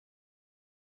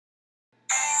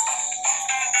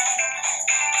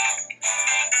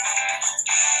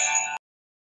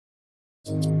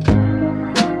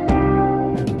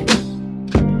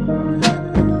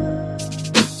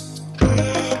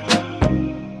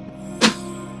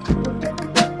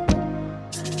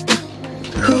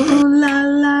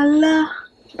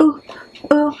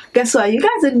Guess what? You guys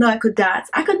didn't know I could dance.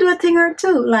 I could do a thing or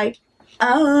two, like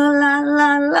oh la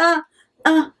la la,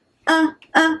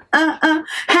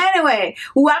 Anyway,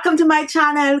 welcome to my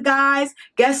channel, guys.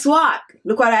 Guess what?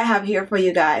 Look what I have here for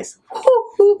you guys.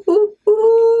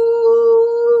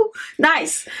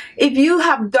 Nice. If you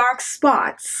have dark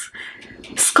spots,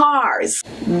 scars,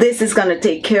 this is gonna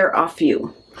take care of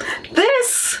you.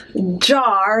 This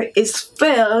jar is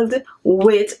filled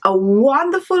with a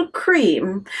wonderful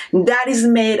cream that is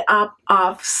made up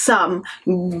of some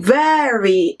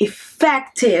very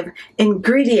effective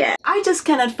ingredients. I just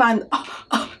cannot find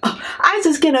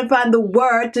the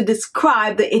word to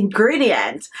describe the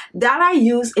ingredients that I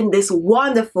use in this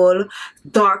wonderful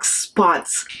dark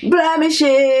spots,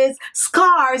 blemishes,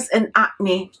 scars, and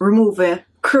acne remover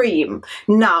cream.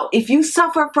 Now, if you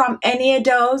suffer from any of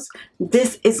those,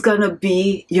 this is gonna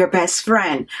be your best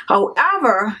friend.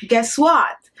 However, guess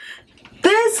what?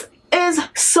 This is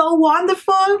so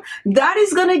wonderful that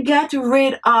is gonna get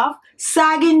rid of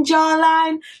sagging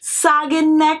jawline,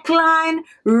 sagging neckline,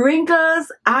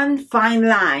 wrinkles, and fine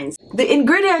lines. The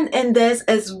ingredient in this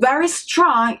is very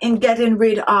strong in getting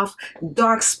rid of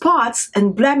dark spots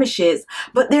and blemishes,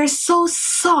 but they're so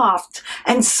soft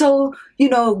and so, you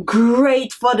know,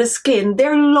 great for the skin.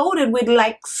 They're loaded with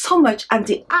like so much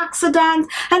antioxidants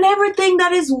and everything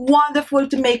that is wonderful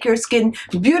to make your skin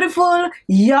beautiful,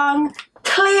 young,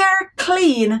 clear,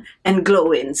 clean, and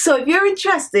glowing. So if you're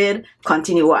interested,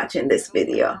 continue watching this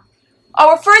video.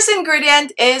 Our first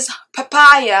ingredient is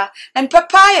papaya, and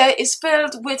papaya is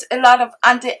filled with a lot of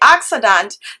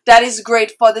antioxidant that is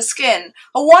great for the skin.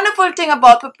 A wonderful thing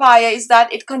about papaya is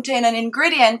that it contains an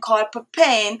ingredient called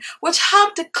papain, which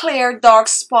helps to clear dark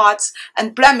spots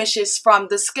and blemishes from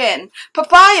the skin.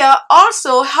 Papaya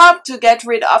also helps to get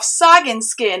rid of sagging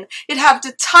skin. It helps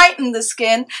to tighten the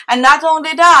skin, and not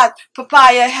only that,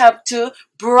 papaya helps to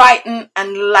brighten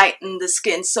and lighten the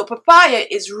skin. So papaya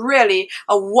is really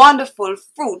a wonderful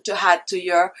fruit to add to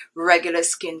your regular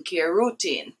skincare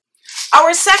routine.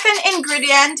 Our second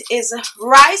ingredient is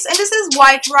rice, and this is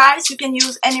white rice. You can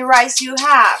use any rice you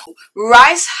have.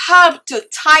 Rice helps to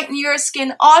tighten your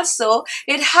skin also.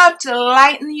 It helps to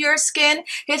lighten your skin.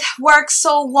 It works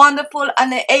so wonderful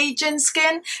on the aging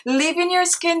skin, leaving your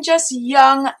skin just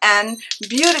young and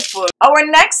beautiful. Our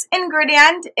next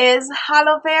ingredient is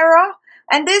aloe vera.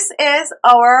 And this is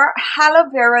our aloe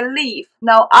vera leaf.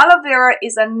 Now, aloe vera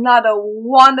is another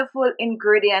wonderful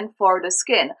ingredient for the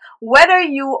skin. Whether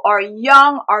you are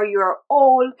young or you're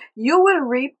old, you will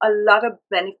reap a lot of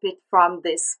benefit from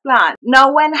this plant.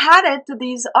 Now, when added to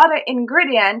these other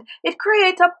ingredients, it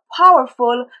creates a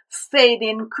powerful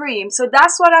fading cream. So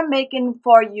that's what I'm making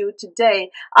for you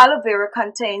today. Aloe vera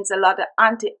contains a lot of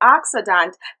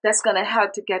antioxidant that's going to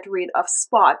help to get rid of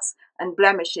spots and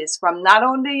blemishes from not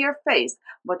only your face,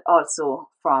 but also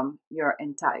from your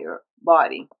entire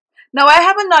body. Now I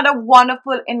have another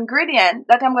wonderful ingredient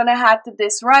that I'm going to add to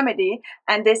this remedy,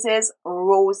 and this is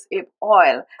rosehip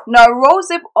oil. Now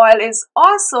rosehip oil is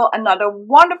also another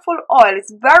wonderful oil.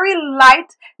 It's very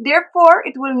light, therefore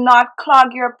it will not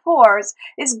clog your pores.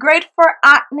 It's great for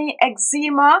acne,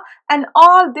 eczema, and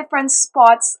all different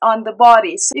spots on the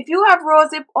body. So if you have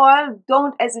rosehip oil,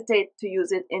 don't hesitate to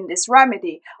use it in this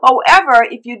remedy. However,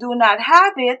 if you do not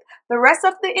have it, the rest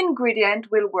of the ingredient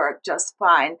will work just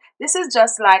fine. This is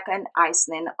just like an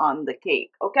icing on the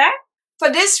cake, okay?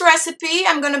 For this recipe,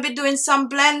 I'm going to be doing some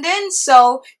blending.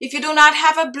 So if you do not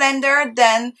have a blender,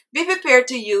 then be prepared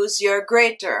to use your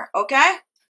grater, okay?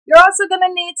 You're also going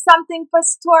to need something for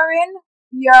storing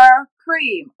your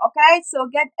cream, okay? So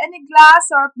get any glass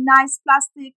or nice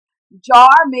plastic jar,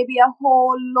 maybe a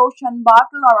whole lotion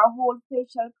bottle or a whole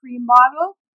facial cream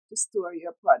bottle to store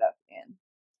your product in.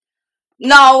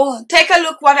 Now, take a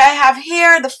look what I have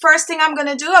here. The first thing I'm going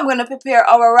to do, I'm going to prepare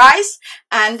our rice.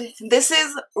 And this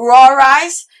is raw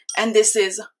rice and this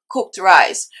is cooked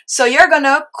rice. So you're going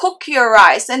to cook your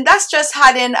rice. And that's just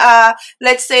adding,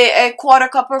 let's say, a 1/4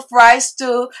 cup of rice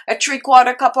to a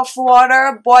 3/4 cup of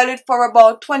water. Boil it for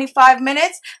about 25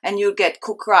 minutes and you'll get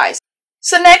cooked rice.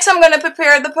 So next, I'm going to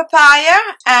prepare the papaya.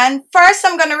 And first,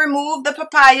 I'm going to remove the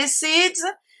papaya seeds.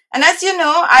 And as you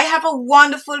know, I have a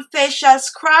wonderful facial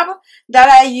scrub that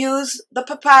I use the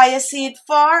papaya seed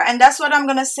for, and that's what I'm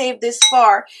going to save this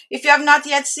for. If you have not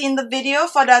yet seen the video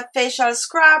for that facial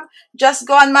scrub, just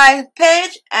go on my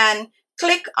page and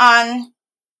click on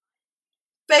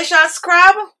facial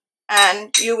scrub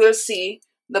and you will see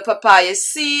the papaya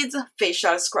seeds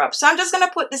facial scrub. So I'm just going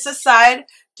to put this aside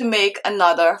to make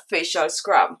another facial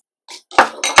scrub.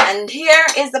 And here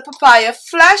is the papaya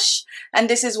flesh, and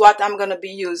this is what I'm going to be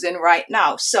using right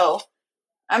now. So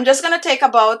I'm just going to take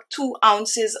about 2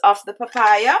 ounces of the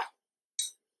papaya,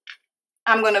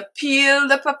 I'm going to peel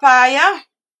the papaya.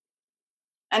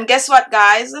 And guess what,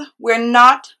 guys? We're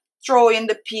not throwing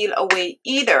the peel away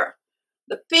either.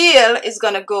 The peel is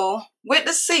going to go with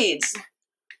the seeds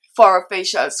for a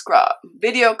facial scrub.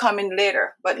 Video coming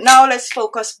later. But now let's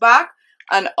focus back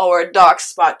on our dark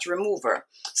spot remover.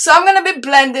 So I'm going to be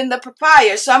blending the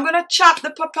papaya. So I'm going to chop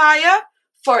the papaya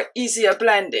for easier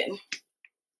blending.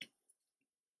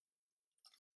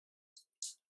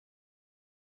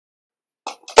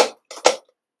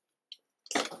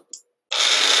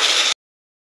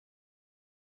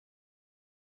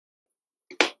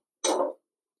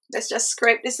 Let's just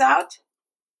scrape this out.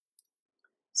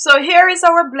 So here is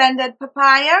our blended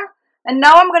papaya. And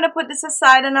now I'm going to put this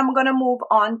aside and I'm going to move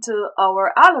on to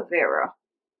our aloe vera.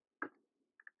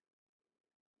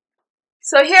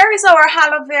 So here is our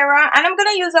aloe vera and I'm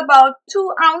going to use about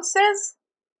 2 ounces.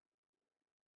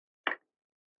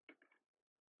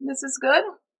 This is good.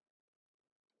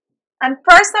 And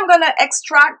first I'm going to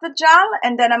extract the gel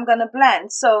and then I'm going to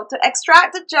blend. So to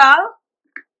extract the gel,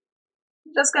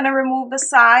 I'm just going to remove the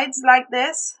sides like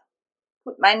this.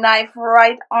 Put my knife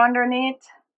right underneath.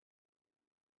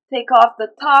 Take off the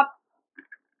top.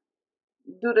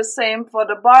 Do the same for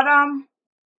the bottom.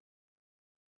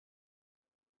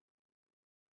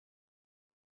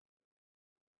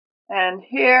 And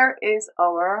here is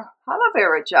our aloe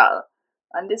vera gel.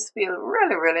 And this feels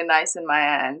really, really nice in my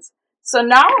hands. So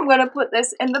now I'm going to put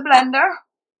this in the blender.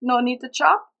 No need to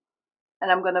chop. And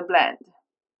I'm going to blend.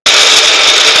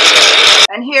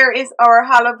 And here is our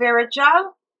aloe vera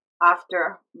gel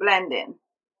after blending.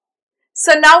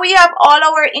 So now we have all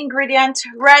our ingredients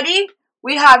ready.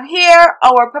 We have here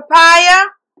our papaya.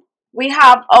 We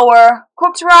have our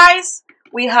cooked rice.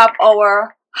 We have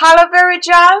our aloe vera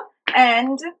gel.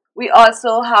 And we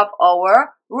also have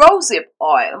our rosehip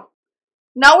oil.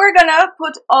 Now we're gonna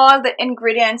put all the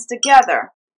ingredients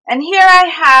together. And here I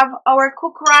have our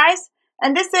cooked rice.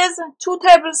 And this is 2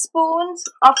 tablespoons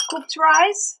of cooked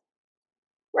rice.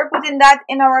 We're putting that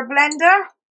in our blender.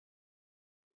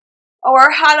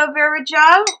 Our aloe vera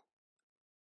gel.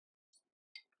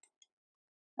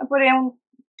 I put in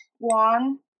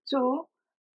 1, 2,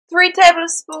 3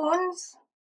 tablespoons.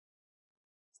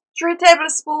 3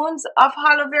 tablespoons of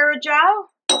aloe vera gel.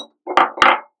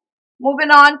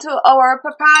 Moving on to our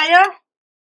papaya.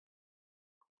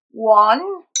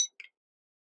 1,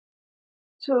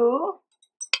 2,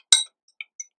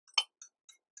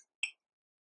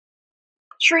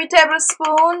 3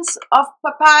 tablespoons of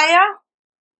papaya.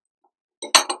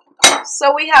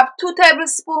 So we have 2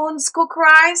 tablespoons cooked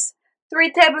rice,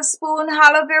 3 tablespoons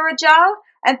aloe vera gel,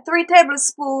 and 3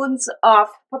 tablespoons of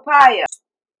papaya.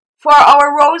 For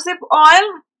our rosehip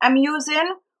oil, I'm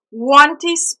using 1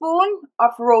 teaspoon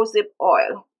of rosehip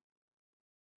oil.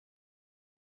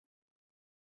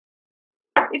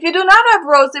 If you do not have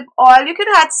rosehip oil, you could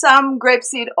add some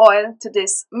grapeseed oil to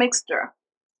this mixture.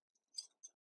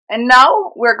 And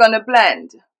now we're going to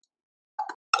blend.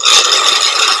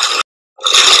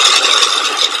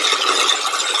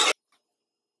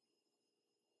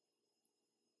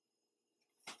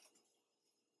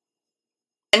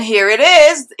 And here it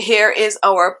is. Here is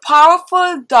our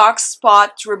powerful dark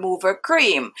spot remover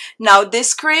cream. Now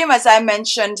this cream, as I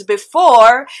mentioned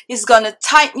before, is going to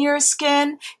tighten your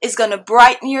skin. It's going to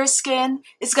brighten your skin.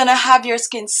 It's going to have your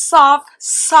skin soft,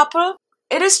 supple.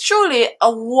 It is truly a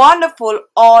wonderful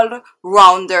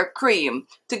all-rounder cream.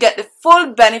 To get the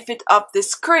full benefit of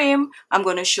this cream, I'm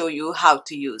going to show you how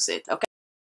to use it. Okay.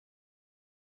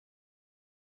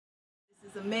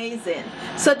 Amazing.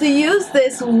 So to use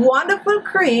this wonderful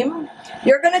cream,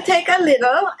 you're going to take a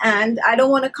little, and I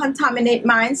don't want to contaminate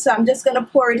mine, so I'm just going to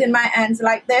pour it in my hands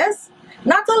like this.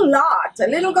 Not a lot. A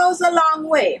little goes a long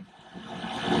way.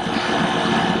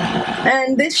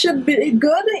 And this should be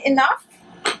good enough.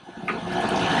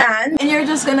 And you're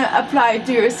just going to apply it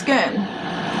to your skin.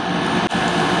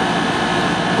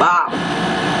 Wow.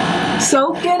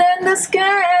 Soak it in the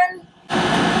skin.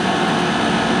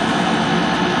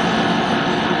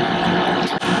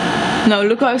 Now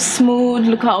look how smooth,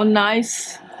 look how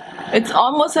nice. It's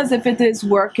almost as if it is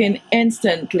working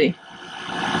instantly.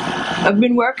 I've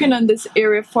been working on this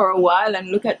area for a while and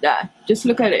look at that. Just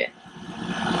look at it.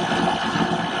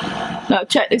 Now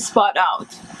check this spot out.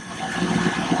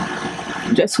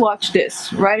 Just watch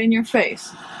this, right in your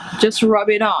face. Just rub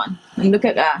it on and look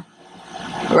at that.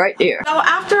 Right there. Now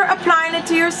after applying it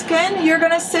to your skin, you're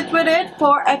going to sit with it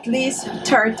for at least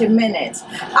 30 minutes.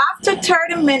 After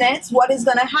 30 minutes, what is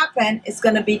going to happen is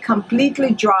going to be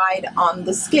completely dried on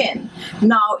the skin.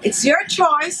 Now it's your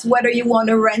choice whether you want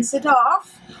to rinse it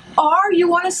off or you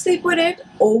want to sleep with it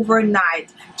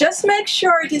overnight. Just make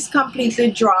sure it is completely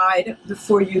dried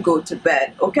before you go to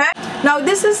bed, okay? Now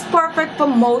this is perfect for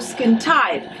most skin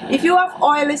type. If you have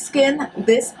oily skin,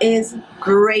 this is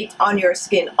great on your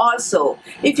skin. Also,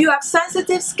 if you have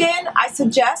sensitive skin, I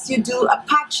suggest you do a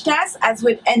patch test as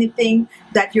with anything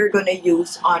that you're going to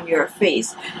use on your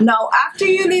face. Now after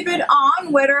you leave it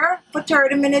on, whether for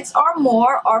 30 minutes or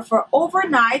more or for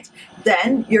overnight,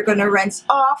 then you're going to rinse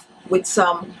off with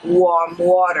some warm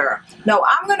water. Now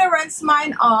I'm going to rinse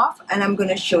mine off and I'm going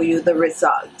to show you the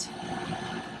result.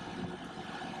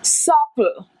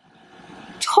 Supple,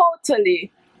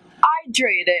 totally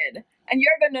hydrated, and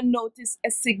you're going to notice a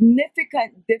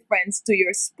significant difference to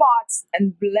your spots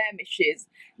and blemishes.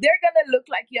 They're going to look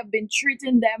like you have been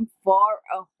treating them for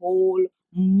a whole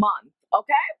month,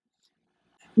 okay?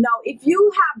 Now if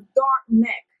you have dark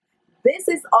neck, this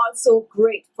is also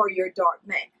great for your dark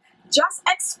neck. Just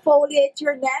exfoliate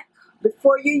your neck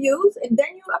before you use, and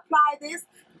then you apply this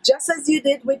just as you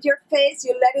did with your face.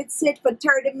 You let it sit for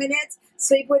 30 minutes,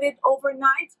 sleep with it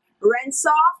overnight, rinse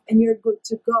off, and you're good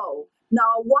to go.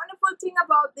 Now, a wonderful thing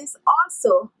about this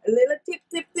also, a little tip,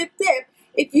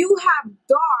 if you have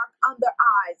dark under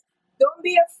eyes, don't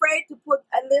be afraid to put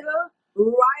a little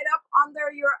right up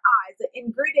under your eyes. The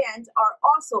ingredients are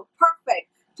also perfect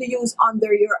to use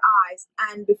under your eyes,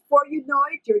 and before you know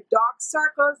it, your dark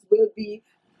circles will be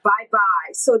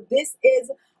bye-bye. So this is,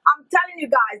 I'm telling you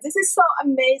guys, this is so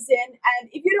amazing, and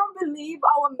if you don't believe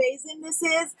how amazing this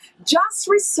is, just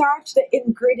research the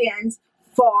ingredients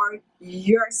for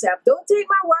yourself. Don't take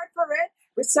my word for it.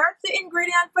 Research the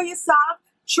ingredient for yourself,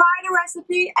 try the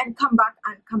recipe, and come back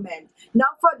and comment.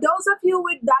 Now for those of you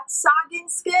with that sagging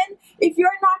skin, if you're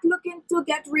not looking to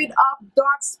get rid of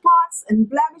dark spots and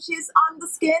blemishes on the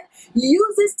skin,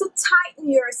 use this to tighten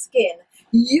your skin.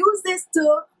 Use this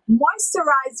to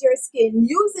moisturize your skin.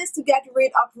 Use this to get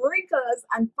rid of wrinkles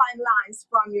and fine lines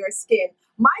from your skin.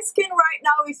 My skin right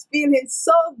now is feeling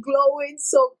so glowing,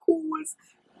 so cool,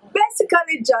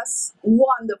 basically just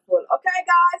wonderful. Okay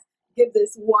guys, give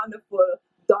this wonderful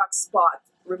dark spot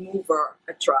remover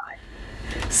a try.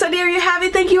 So there you have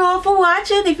it. Thank you all for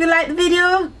watching. If you like the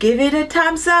video, give it a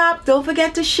thumbs up. Don't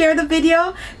forget to share the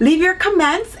video, leave your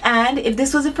comments, and if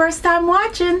this was the first time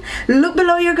watching, look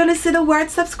below. You're gonna see the word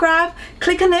subscribe.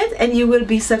 Click on it and you will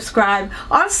be subscribed.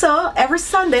 Also, every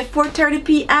Sunday 4:30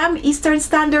 p.m. Eastern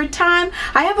Standard Time,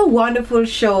 I have a wonderful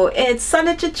show. It's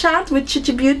Sunday Chit Chat with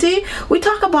Khichi Beauty. We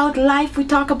talk about life, we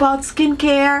talk about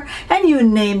skincare, and you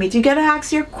name it. You gotta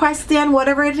ask your question,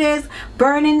 whatever it is,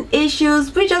 burning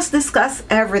issues, we just discuss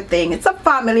everything. It's a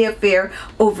family affair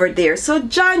over there. So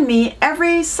join me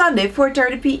every Sunday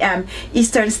 4:30 p.m.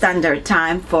 Eastern Standard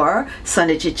Time for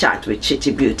Sunday Chit Chat with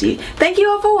Khichi Beauty. Thank you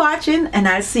all for watching, and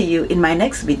I'll see you in my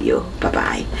next video. Bye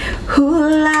bye. Ooh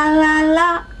la la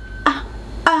la.